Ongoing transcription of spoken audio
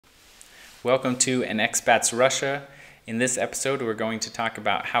Welcome to An Expat's Russia. In this episode, we're going to talk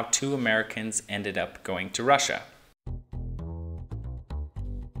about how two Americans ended up going to Russia.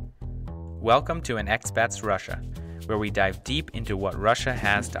 Welcome to An Expat's Russia, where we dive deep into what Russia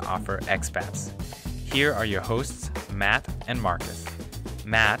has to offer expats. Here are your hosts, Matt and Marcus.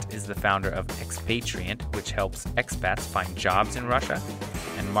 Matt is the founder of Expatriant, which helps expats find jobs in Russia,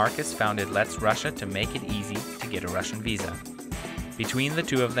 and Marcus founded Let's Russia to make it easy to get a Russian visa. Between the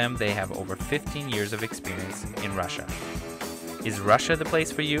two of them, they have over 15 years of experience in Russia. Is Russia the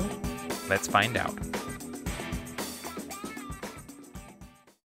place for you? Let's find out.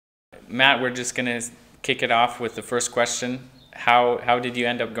 Matt, we're just going to kick it off with the first question. How did you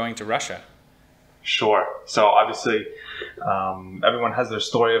end up going to Russia? Sure. So obviously, everyone has their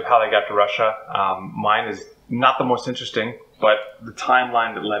story of how they got to Russia. Mine is not the most interesting, but the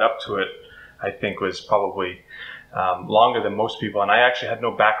timeline that led up to it, I think, was probably longer than most people. And I actually had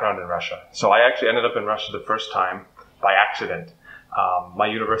no background in Russia. So I actually ended up in Russia the first time by accident. My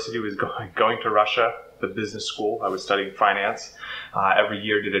university was going to Russia, the business school. I was studying finance. Every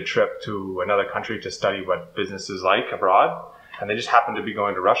year did a trip to another country to study what business is like abroad. And they just happened to be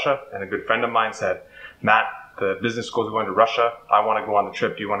going to Russia. And a good friend of mine said, Matt, the business school is going to Russia. I want to go on the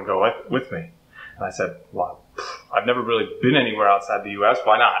trip. Do you want to go with me? And I said, well, I've never really been anywhere outside the U.S.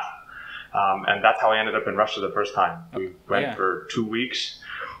 Why not? And that's how I ended up in Russia the first time. We went for 2 weeks,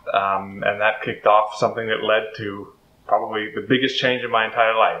 and that kicked off something that led to probably the biggest change in my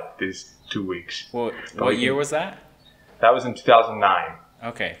entire life, these 2 weeks. Well, what year was that? That was in 2009.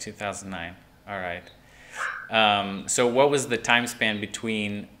 Okay, 2009. All right. So what was the time span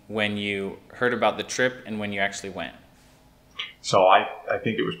between when you heard about the trip and when you actually went? So I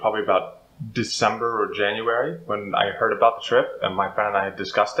think it was probably about December or January when I heard about the trip, and my friend and I had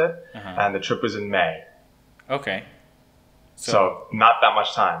discussed it, and the trip was in May. Okay. So not that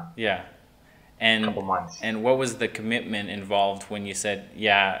much time. Yeah. And, a couple months. And what was the commitment involved when you said,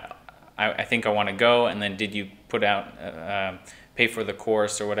 yeah, I think I want to go, and then did you put out, pay for the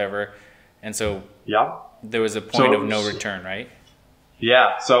course or whatever? And so there was a point of no return, right?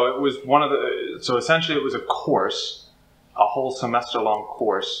 Yeah. So it was so essentially it was a course, a whole semester-long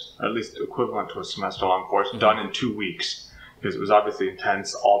course, or at least equivalent to a semester-long course, done in 2 weeks, because it was obviously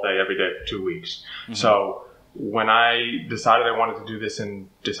intense all day, every day for 2 weeks. So when I decided I wanted to do this in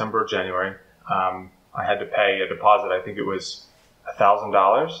December or January, I had to pay a deposit. I think it was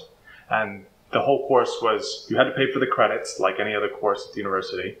 $1,000. And the whole course was, you had to pay for the credits like any other course at the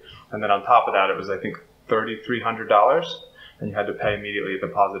university. And then on top of that, it was, I think, $3,300. And you had to pay immediately a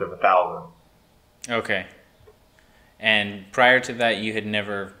deposit of $1,000. Okay. And prior to that, you had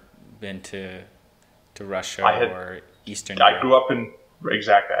never been to Russia or Eastern Europe? I grew up in,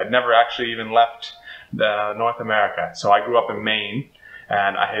 exactly. I'd never actually even left North America. So I grew up in Maine,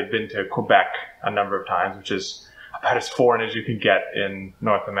 and I had been to Quebec a number of times, which is about as foreign as you can get in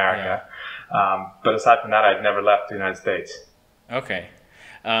North America. Yeah. But aside from that, I'd never left the United States. Okay.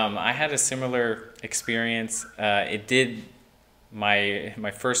 I had a similar experience.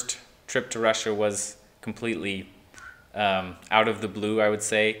 My first trip to Russia was completely out of the blue, I would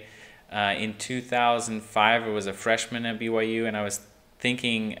say. In 2005, I was a freshman at BYU, and I was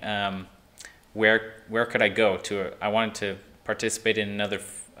thinking, where could I go to? I wanted to participate in another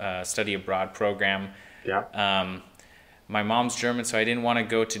study abroad program. Yeah. My mom's German, so I didn't want to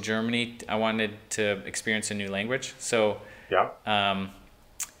go to Germany. I wanted to experience a new language. So I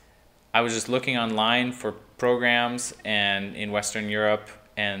was just looking online for programs and in Western Europe,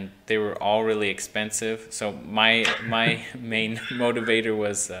 and they were all really expensive. So my main motivator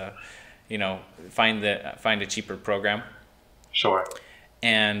was, find a cheaper program. Sure.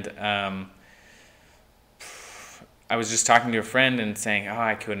 And I was just talking to a friend and saying,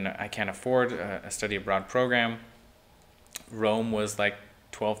 I can't afford a study abroad program. Rome was like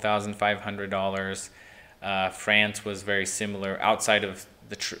 $12,500. France was very similar outside of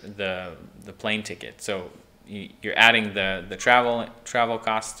the plane ticket. So you're adding the travel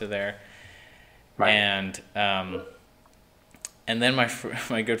costs to there, right. And then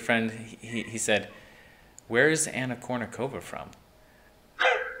my good friend he said, "Where is Anna Kournikova from?"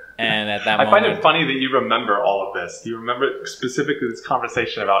 And at that moment, I find it funny that you remember all of this. You remember specifically this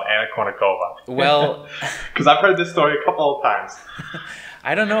conversation about Anna Kournikova. Well, because I've heard this story a couple of times.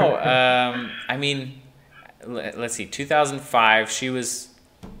 I don't know. I mean, let's see. 2005, she was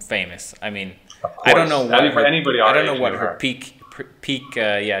famous. I mean, I don't know what her peak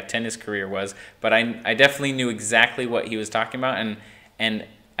tennis career was, but I definitely knew exactly what he was talking about, and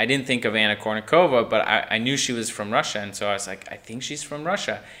I didn't think of Anna Kournikova, but I knew she was from Russia, and so I was like, I think she's from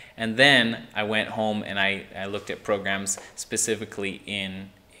Russia. And then I went home and I looked at programs specifically in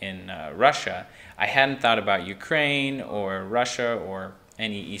in Russia, I hadn't thought about Ukraine or Russia or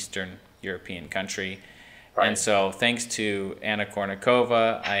any Eastern European country. Right. And so thanks to Anna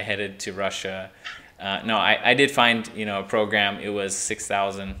Kournikova, I headed to Russia. No, I did find, a program. It was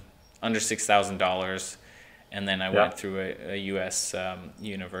under $6,000. And then I went through a U.S.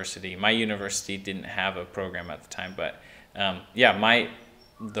 University. My university didn't have a program at the time, but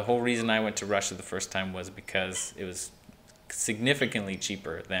the whole reason I went to Russia the first time was because it was significantly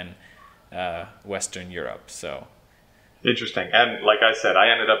cheaper than Western Europe. So interesting. And like I said, I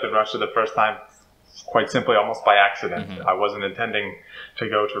ended up in Russia the first time quite simply almost by accident. Mm-hmm. I wasn't intending to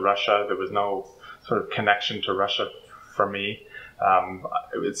go to Russia. There was no sort of connection to Russia for me.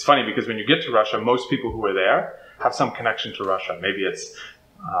 It's funny because when you get to Russia, most people who are there have some connection to Russia. Maybe it's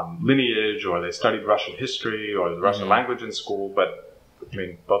lineage, or they studied Russian history or the Russian language in school. But I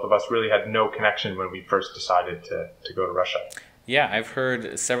mean, both of us really had no connection when we first decided to go to Russia. Yeah, I've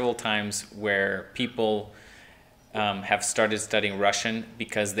heard several times where people have started studying Russian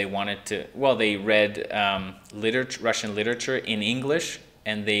because they wanted to. Well, they read Russian literature in English,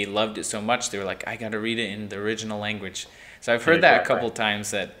 and they loved it so much they were like, I got to read it in the original language. So I've heard that a couple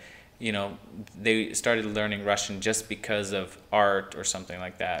times, that they started learning Russian just because of art or something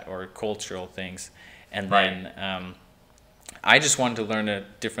like that, or cultural things. And then I just wanted to learn a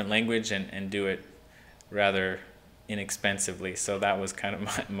different language and do it rather inexpensively. So that was kind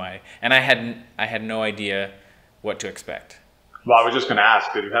of my and I had no idea what to expect. Well, I was just going to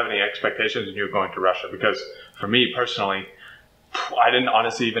ask, did you have any expectations when you were going to Russia? Because for me personally, I didn't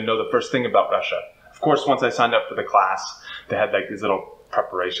honestly even know the first thing about Russia. Of course, once I signed up for the class, they had like these little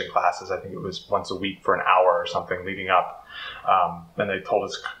preparation classes. I think it was once a week for an hour or something leading up. And they told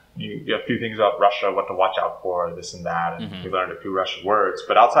us a few things about Russia, what to watch out for, this and that. And we learned a few Russian words.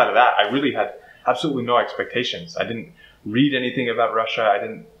 But outside of that, I really had absolutely no expectations. I didn't read anything about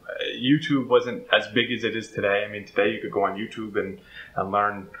Russia. YouTube wasn't as big as it is today. I mean, today you could go on YouTube and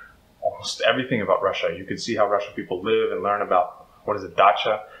learn almost everything about Russia. You could see how Russian people live and learn about, what is it,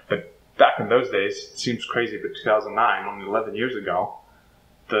 dacha. But back in those days, it seems crazy, but 2009, only 11 years ago,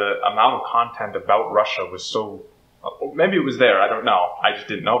 the amount of content about Russia was so, maybe it was there, I don't know. I just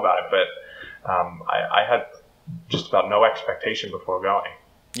didn't know about it, but I had just about no expectation before going.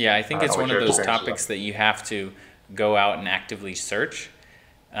 Yeah, I think it's one of those topics that you have to go out and actively search,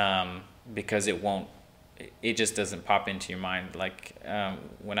 because it just doesn't pop into your mind. Like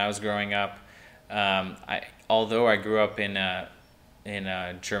when I was growing up, although I grew up in a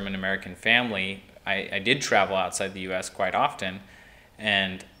German-American family, I did travel outside the U.S. quite often,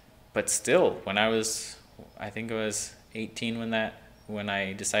 but still, when I think I was 18 when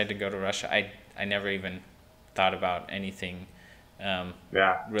I decided to go to Russia, I never even thought about anything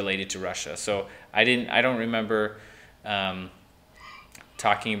related to Russia. So I don't remember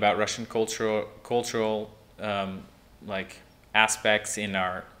talking about Russian cultural like aspects in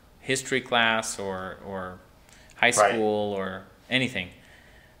our history class or high school or anything.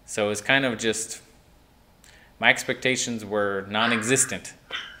 So it's kind of just, my expectations were non-existent.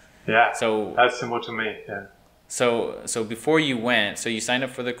 Yeah, so that's similar to me. Yeah. So before you went, so you signed up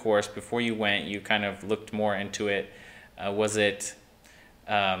for the course. Before you went, you kind of looked more into it. Was it?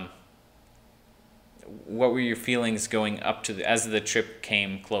 What were your feelings going up to as the trip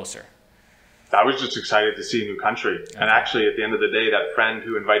came closer? I was just excited to see a new country. Okay. And actually, at the end of the day, that friend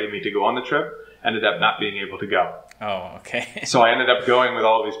who invited me to go on the trip ended up not being able to go. Oh, okay. So I ended up going with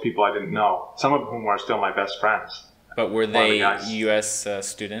all of these people I didn't know, some of whom are still my best friends. But were they U.S.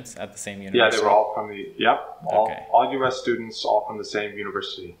 Students at the same university? Yeah, they were all from all U.S. students, all from the same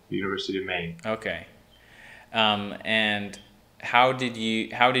university, the University of Maine. Okay. And how did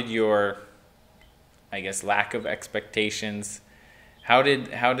your, I guess, lack of expectations, how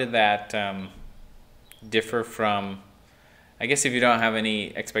did that differ from, I guess if you don't have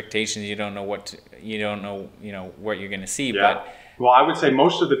any expectations, you don't know what what you're going to see. Yeah. But well, I would say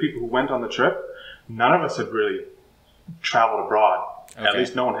most of the people who went on the trip, none of us had really traveled abroad. Okay. At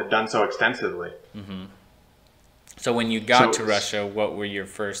least no one had done so extensively. Mm-hmm. So when you got to Russia, what were your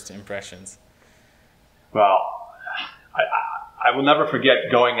first impressions? Well, I will never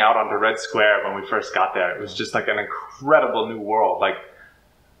forget going out onto Red Square when we first got there. It was just like an incredible new world. Like,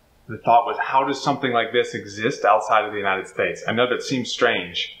 the thought was, how does something like this exist outside of the United States? I know that seems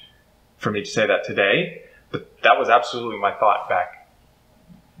strange for me to say that today, but that was absolutely my thought back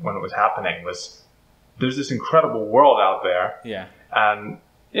when it was happening, was there's this incredible world out there. Yeah. And,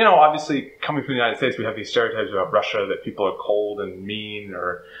 obviously coming from the United States, we have these stereotypes about Russia that people are cold and mean,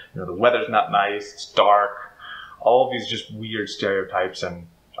 or, the weather's not nice, it's dark. All of these just weird stereotypes, and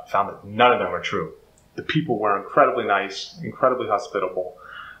I found that none of them were true. The people were incredibly nice, incredibly hospitable.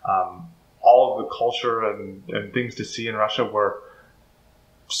 all of the culture and things to see in Russia were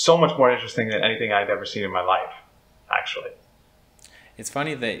so much more interesting than anything I'd ever seen in my life, actually. It's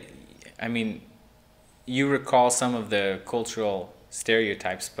funny that, I mean, you recall some of the cultural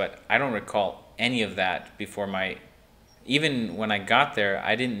stereotypes, but I don't recall any of that before even when I got there,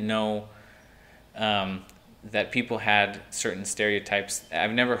 I didn't know that people had certain stereotypes.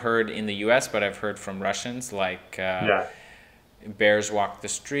 I've never heard in the US, but I've heard from Russians, like bears walk the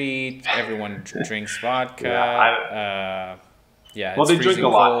street, everyone drinks vodka. Well, they drink a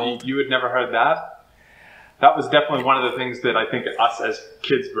lot. You had never heard that? That was definitely one of the things that I think us as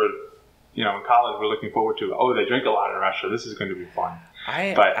kids were, in college, were looking forward to. Oh, they drink a lot in Russia. This is going to be fun.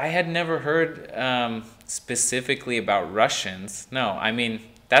 I had never heard specifically about Russians. No, I mean,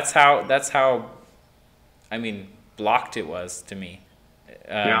 that's how I mean, blocked it was to me.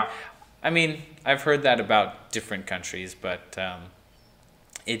 I mean, I've heard that about different countries, but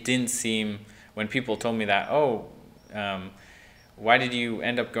it didn't seem, when people told me that, why did you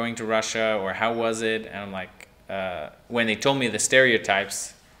end up going to Russia, or how was it? And I'm like, when they told me the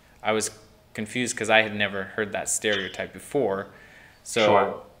stereotypes, I was confused because I had never heard that stereotype before.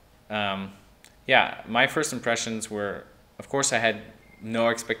 So, my first impressions were, of course, I had no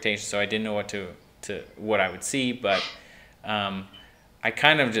expectations, so I didn't know what I would see, but I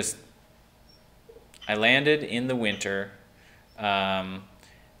kind of just, I landed in the winter.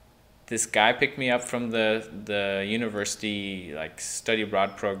 This guy picked me up from the university, like, study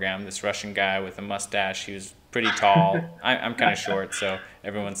abroad program, this Russian guy with a mustache. He was pretty tall. I'm kind of short, so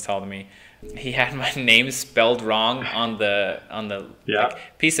everyone's taller than me. He had my name spelled wrong on the like,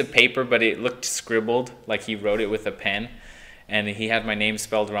 piece of paper, but it looked scribbled, like he wrote it with a pen. And he had my name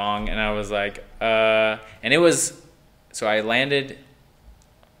spelled wrong, and I was like, and it was, so I landed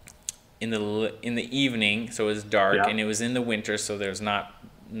in the evening, so it was dark, and it was in the winter, so there's not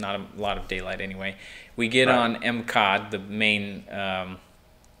a lot of daylight anyway. We get on MKAD, the main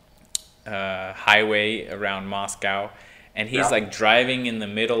highway around Moscow, and he's like driving in the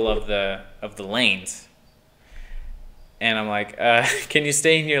middle of the lanes, and I'm like, can you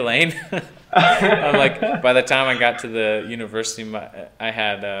stay in your lane? I'm like, by the time I got to the university, I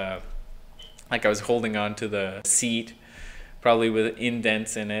had like, I was holding on to the seat, probably with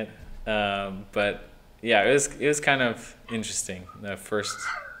indents in it, but yeah, it was kind of interesting, the first,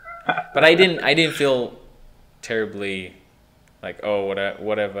 but I didn't feel terribly like, oh,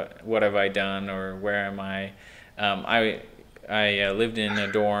 what have I done, or where am I? I lived in a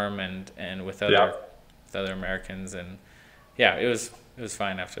dorm and with other Americans, and yeah, it was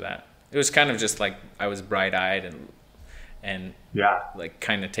fine after that. It was kind of just like I was bright-eyed and like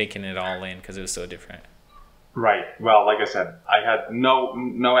kind of taking it all in because it was so different. Right. Well, like I said, I had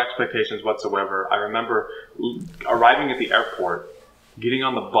no expectations whatsoever. I remember arriving at the airport, getting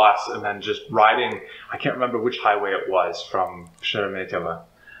on the bus, and then just riding. I can't remember which highway it was from Sheremetyevo.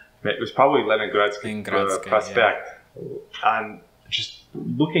 It was probably Leningradsky Prospect. And just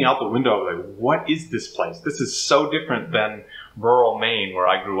looking out the window, like, what is this place? This is so different than rural Maine, where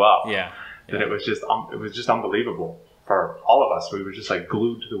I grew up. That it was just unbelievable for all of us. We were just like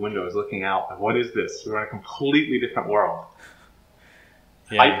glued to the windows, looking out. Like, what is this? We were in a completely different world.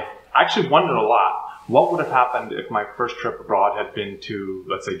 I actually wondered a lot. What would have happened if my first trip abroad had been to,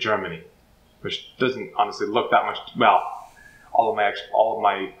 let's say, Germany, which doesn't honestly look that much. Well, all of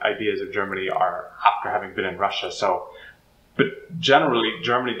my ideas of Germany are after having been in Russia. So, but generally,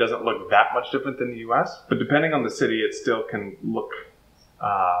 Germany doesn't look that much different than the U.S. But depending on the city, it still can look,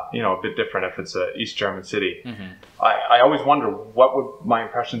 a bit different if it's an East German city. Mm-hmm. I always wonder what would my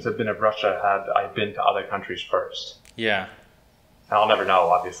impressions have been of Russia had I been to other countries first. Yeah. I'll never know,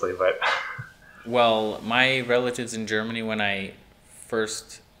 obviously, but. Well, my relatives in Germany, when I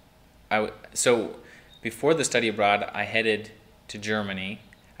first, so before the study abroad, I headed to Germany.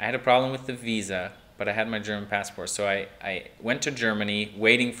 I had a problem with the visa, but I had my German passport. So I went to Germany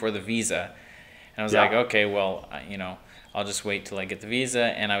waiting for the visa. And I was like, okay, well, I'll just wait till I get the visa.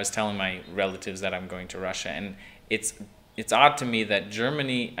 And I was telling my relatives that I'm going to Russia. And it's odd to me that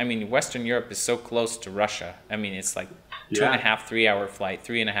Germany, Western Europe is so close to Russia. It's like 2.5, 3 hour flight,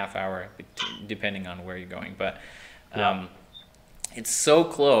 3.5 hour, depending on where you're going. But it's so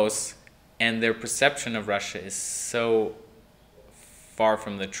close, and their perception of Russia is so far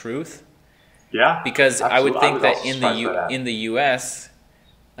from the truth. Yeah, because absolutely. I would think that in the U.S.,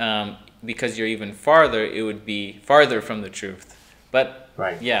 because you're even farther, it would be farther from the truth. But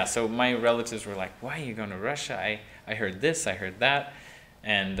so my relatives were like, "Why are you going to Russia? I heard this, I heard that,"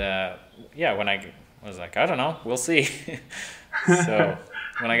 and when I was like, "I don't know, we'll see." So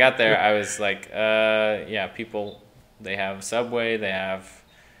when I got there, I was like, people, they have subway, they have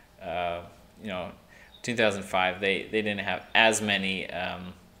you know, 2005 they didn't have as many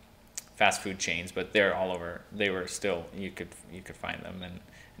fast food chains, but they're all over. They were still, you could find them, and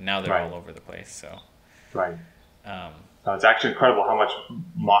now they're all over the place. So right. It's actually incredible how much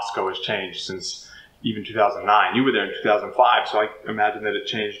Moscow has changed since even 2009. You were there in 2005, so I imagine that it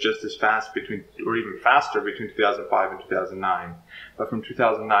changed just as fast or even faster between 2005 and 2009. But from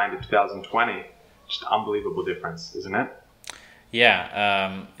 2009 to 2020, just unbelievable difference, isn't it?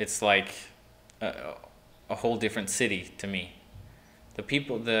 Yeah, it's like a whole different city to me.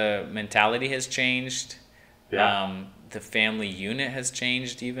 The mentality has changed. Yeah. The family unit has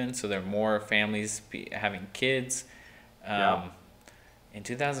changed even, so there are more families having kids. In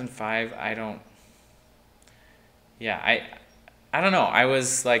 2005, I don't know. I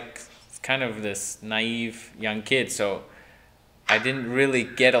was like kind of this naive young kid, so I didn't really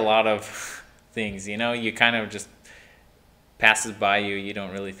get a lot of things, you know. You kind of just passes by you. You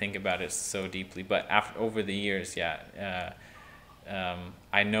don't really think about it so deeply. But over the years, I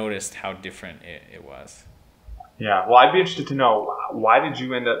noticed how different it was. Yeah. Well, I'd be interested to know, why did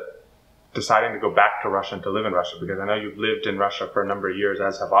you end up deciding to go back to Russia and to live in Russia? Because I know you've lived in Russia for a number of years,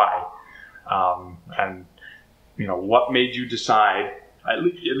 as have I. And you know, what made you decide? At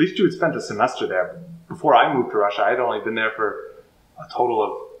least you had spent a semester there. Before I moved to Russia, I'd only been there for a total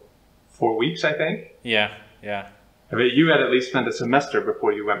of 4 weeks, I think. Yeah. I mean, you had at least spent a semester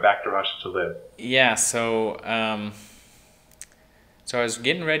before you went back to Russia to live. Yeah. So I was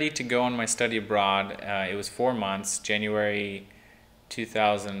getting ready to go on my study abroad. It was 4 months, January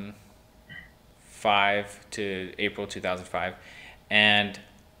 2005 to April 2005, and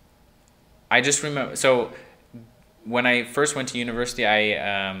I just remember. So when I first went to university,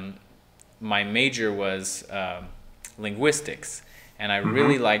 my major was linguistics, and I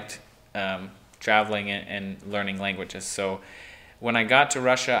really liked traveling and learning languages. So when I got to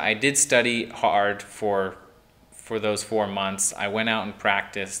Russia, I did study hard for those 4 months. I went out and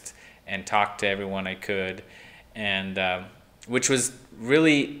practiced and talked to everyone I could, and which was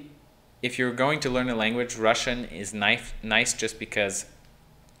really, if you're going to learn a language, Russian is nice just because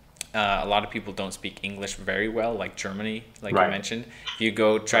a lot of people don't speak English very well, like Germany, like you mentioned. If you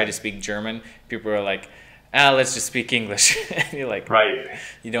go try to speak German, people are like, let's just speak English. And you're like,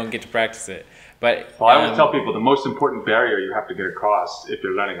 you don't get to practice it. But I always tell people the most important barrier you have to get across if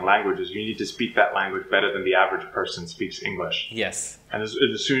you're learning a language is you need to speak that language better than the average person speaks English. Yes. And as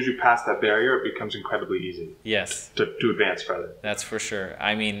soon as you pass that barrier, it becomes incredibly easy. Yes. To advance further. That's for sure.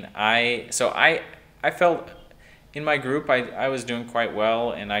 I mean, I felt in my group I was doing quite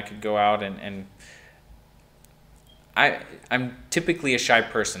well, and I could go out and I'm typically a shy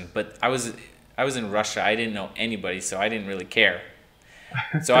person, but I was in Russia. I didn't know anybody, so I didn't really care.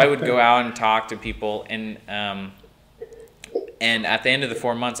 So I would go out and talk to people, and at the end of the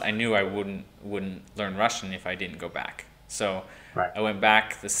 4 months, I knew I wouldn't learn Russian if I didn't go back. So I went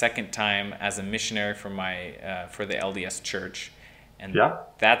back the second time as a missionary for the LDS Church, and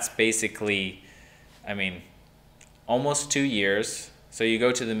that's basically, I mean, almost 2 years. So you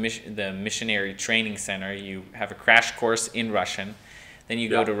go to the missionary training center. You have a crash course in Russian, then you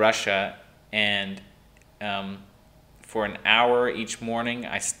go to Russia, and for an hour each morning,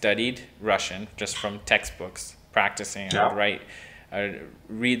 I studied Russian just from textbooks, practicing. I'd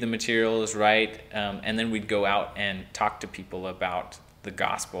read the materials, and then we'd go out and talk to people about the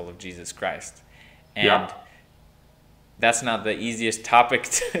gospel of Jesus Christ. And that's not the easiest topic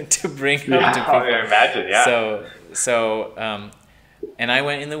to bring up to people. I imagine, So, and I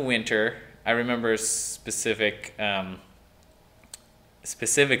went in the winter. I remember specifically,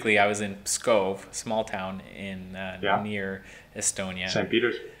 I was in Pskov, a small town in near Estonia. St.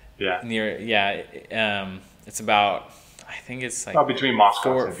 Peter's. It's about, I think it's like between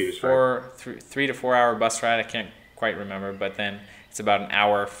Moscow and St. Petersburg. 3 to 4 hour bus ride. I can't quite remember, but then it's about an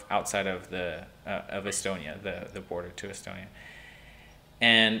hour outside of of Estonia, the border to Estonia.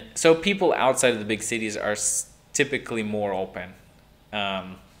 And so people outside of the big cities are typically more open,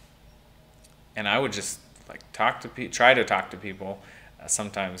 and I would just like try to talk to people.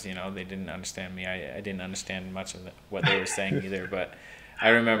 Sometimes, you know, they didn't understand me. I didn't understand much of what they were saying either. But I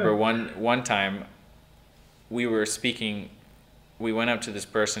remember one time we were speaking. We went up to this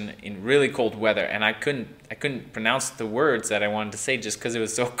person in really cold weather, and I couldn't pronounce the words that I wanted to say just because it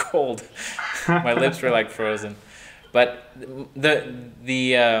was so cold. My lips were like frozen. But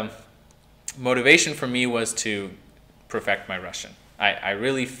the motivation for me was to perfect my Russian. I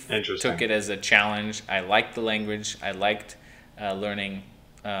really took it as a challenge. I liked the language. I liked learning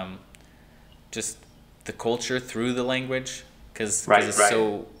just the culture through the language because it's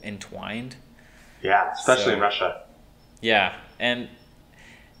so entwined. Yeah, especially in Russia. Yeah, and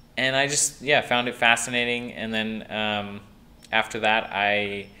and I just found it fascinating. And then after that,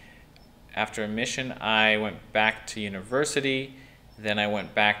 after a mission, I went back to university. Then I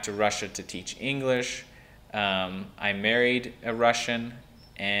went back to Russia to teach English. I married a Russian,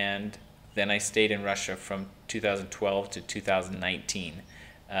 and then I stayed in Russia from 2012 to 2019.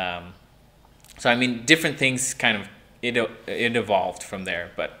 So I mean, different things kind of it evolved from there,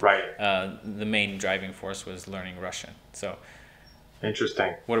 but Right. The main driving force was learning Russian. So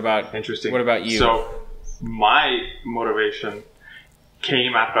Interesting. what about you? So my motivation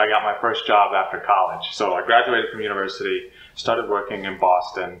came after I got my first job after college. So I graduated from university, started working in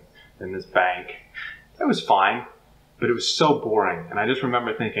Boston in this bank. It was fine, but it was so boring. And I just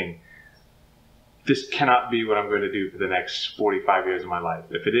remember thinking, this cannot be what I'm going to do for the next 45 years of my life.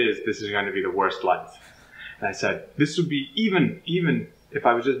 If it is, this is going to be the worst life. And I said, this would be, even if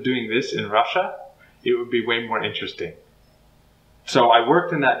I was just doing this in Russia, it would be way more interesting. So I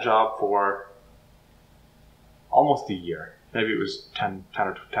worked in that job for almost a year. Maybe it was 10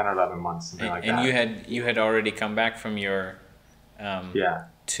 or 11 months, something like that. And you had already come back from your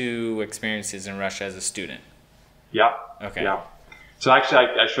two experiences in Russia as a student. Yeah. Okay. Yeah. So actually,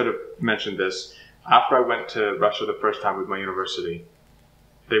 I should have mentioned this. After I went to Russia the first time with my university,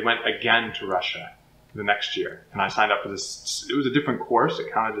 they went again to Russia the next year. And I signed up for this. It was a different course.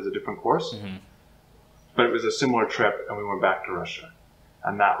 It counted as a different course. Mm-hmm. But it was a similar trip, and we went back to Russia.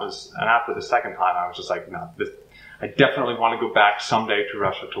 And after the second time, I was just like, no, I definitely want to go back someday to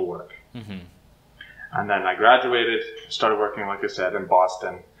Russia to work. Mm-hmm. And then I graduated, started working, like I said, in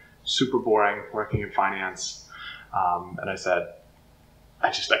Boston. Super boring, working in finance. And I said,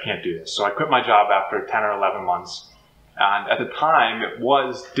 I can't do this. So I quit my job after 10 or 11 months. And at the time, it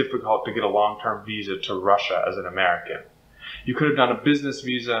was difficult to get a long-term visa to Russia as an American. You could have done a business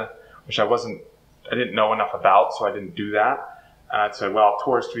visa, which I didn't know enough about, so I didn't do that. And I'd say, well,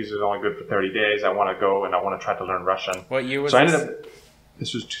 tourist visa is only good for 30 days. I want to go and I want to try to learn Russian. What year was this? So I ended up,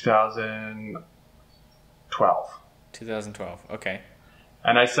 this was 2012. 2012, okay.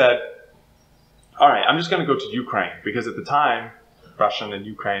 And I said, all right, I'm just going to go to Ukraine, because at the time, Russian in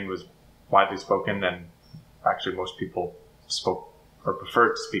Ukraine was widely spoken, and actually most people spoke or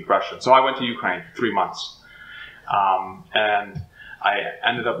preferred to speak Russian. So I went to Ukraine for 3 months. And I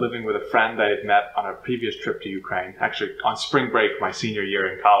ended up living with a friend I had met on a previous trip to Ukraine. Actually, on spring break, my senior year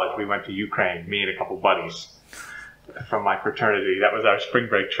in college, we went to Ukraine, me and a couple buddies from my fraternity. That was our spring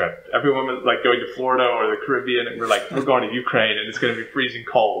break trip. Everyone was like going to Florida or the Caribbean, and we're like, we're going to Ukraine, and it's going to be freezing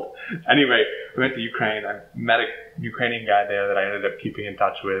cold. Anyway, we went to Ukraine. I met a Ukrainian guy there that I ended up keeping in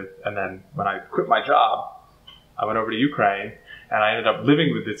touch with. And then when I quit my job, I went over to Ukraine, and I ended up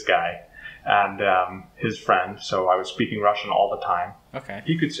living with this guy and his friend. So I was speaking Russian all the time. Okay.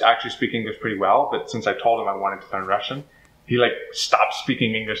 He could actually speak English pretty well, but since I told him I wanted to learn Russian, he stopped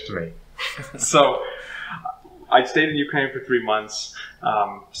speaking English to me. So I stayed in Ukraine for 3 months,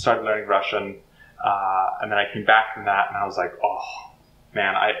 started learning Russian, and then I came back from that, and I was like, oh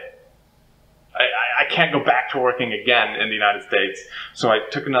man, I can't go back to working again in the United States. So I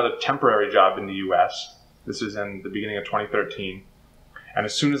took another temporary job in the U.S. This was in the beginning of 2013. And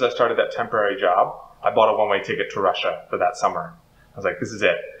as soon as I started that temporary job, I bought a one-way ticket to Russia for that summer. I was like, this is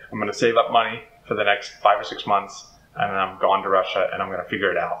it. I'm going to save up money for the next 5 or 6 months, and then I'm gone to Russia, and I'm going to figure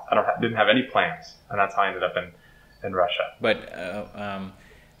it out. I didn't have any plans, and that's how I ended up in Russia. But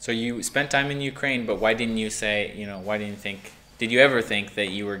so you spent time in Ukraine, but why didn't you did you ever think that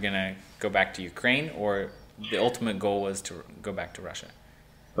you were going to go back to Ukraine, or the ultimate goal was to go back to Russia?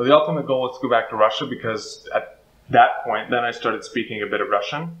 Well, the ultimate goal was to go back to Russia, because at that point, then I started speaking a bit of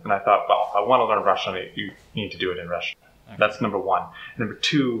Russian, and I thought, well, if I want to learn Russian, you need to do it in Russian. Okay. That's number one. Number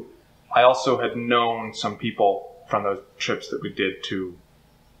two, I also had known some people from those trips that we did to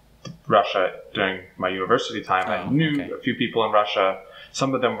Russia during my university time. I knew a few people in Russia.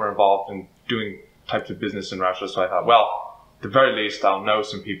 Some of them were involved in doing types of business in Russia, so I thought, well, at the very least, I'll know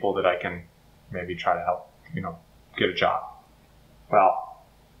some people that I can maybe try to help, get a job. Well,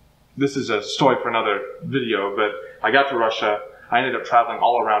 this is a story for another video, but I got to Russia. I ended up traveling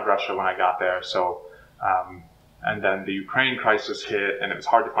all around Russia when I got there. So, and then the Ukraine crisis hit, and it was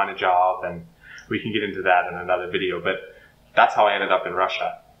hard to find a job, and we can get into that in another video. But that's how I ended up in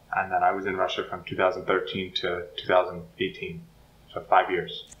Russia. And then I was in Russia from 2013 to 2018. So 5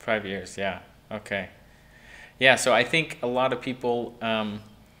 years. 5 years, yeah. Okay. Yeah, so I think a lot of people,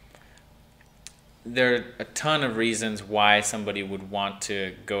 there are a ton of reasons why somebody would want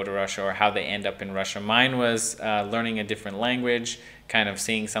to go to Russia or how they end up in Russia. Mine was learning a different language, kind of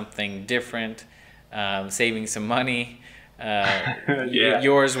seeing something different, saving some money. Yeah.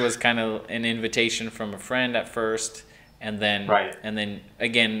 Yours was kind of an invitation from a friend at first, and then Right. and then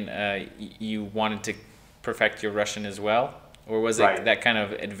again you wanted to perfect your Russian as well, or was it Right. that kind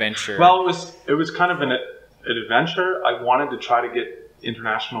of adventure? Well, it was kind of an adventure. I wanted to try to get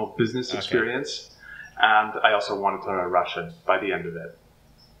international business experience, and I also wanted to learn Russian by the end of it.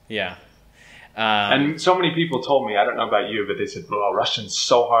 Yeah. And so many people told me, I don't know about you, but they said, well, Russian's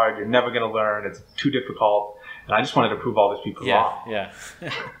so hard, you're never going to learn, it's too difficult. And I just wanted to prove all these people wrong. Yeah.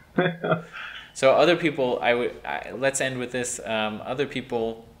 So other people, let's end with this. Other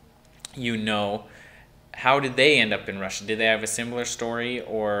people, how did they end up in Russia? Did they have a similar story?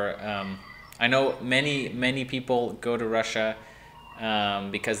 Or I know many people go to Russia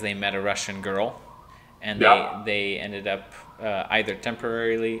because they met a Russian girl, and they ended up either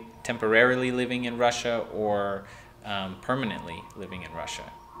temporarily living in Russia or permanently living in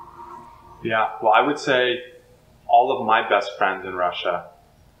Russia. Yeah, well, I would say all of my best friends in Russia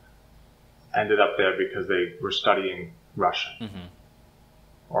ended up there because they were studying Russian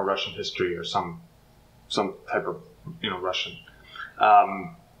or Russian history or some type of Russian.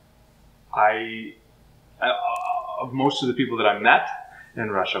 Of most of the people that I met in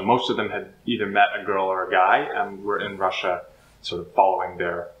Russia, most of them had either met a girl or a guy and were in Russia sort of following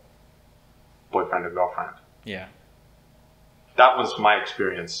their boyfriend or girlfriend. Yeah. That was my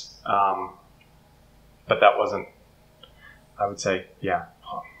experience. But that wasn't, I would say, yeah.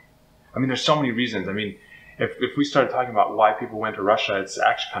 I mean, there's so many reasons. I mean, if we started talking about why people went to Russia, it's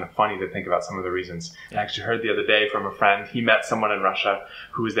actually kind of funny to think about some of the reasons. Yeah. I actually heard the other day from a friend, he met someone in Russia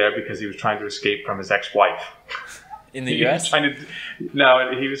who was there because he was trying to escape from his ex-wife. In the US?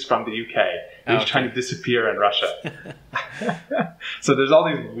 No, he was from the UK. He was trying to disappear in Russia. So there's all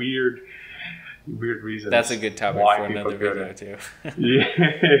these weird reasons. That's a good topic for another video too. Yeah,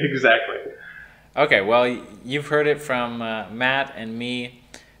 exactly. Okay, well, you've heard it from Matt and me,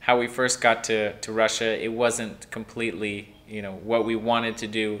 how we first got to Russia. It wasn't completely, what we wanted to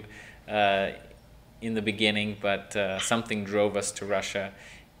do in the beginning, but something drove us to Russia.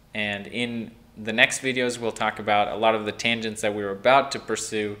 And in the next videos, we'll talk about a lot of the tangents that we were about to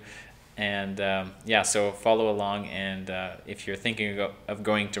pursue. And so follow along. And if you're thinking of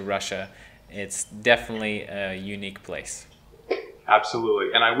going to Russia, it's definitely a unique place.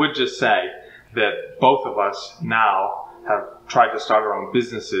 Absolutely. And I would just say that both of us now have tried to start our own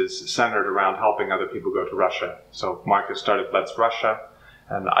businesses centered around helping other people go to Russia. So Marcus started Let's Russia,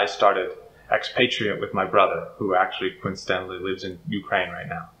 and I started Expatriate with my brother, who actually coincidentally lives in Ukraine right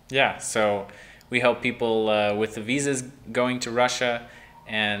now. Yeah, so we help people with the visas going to Russia,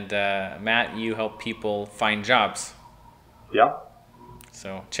 and Matt, you help people find jobs. Yeah.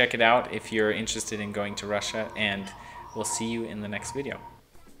 So check it out if you're interested in going to Russia, and we'll see you in the next video.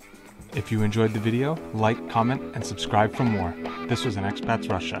 If you enjoyed the video, like, comment, and subscribe for more. This was an Expats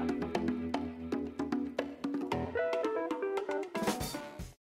Russia.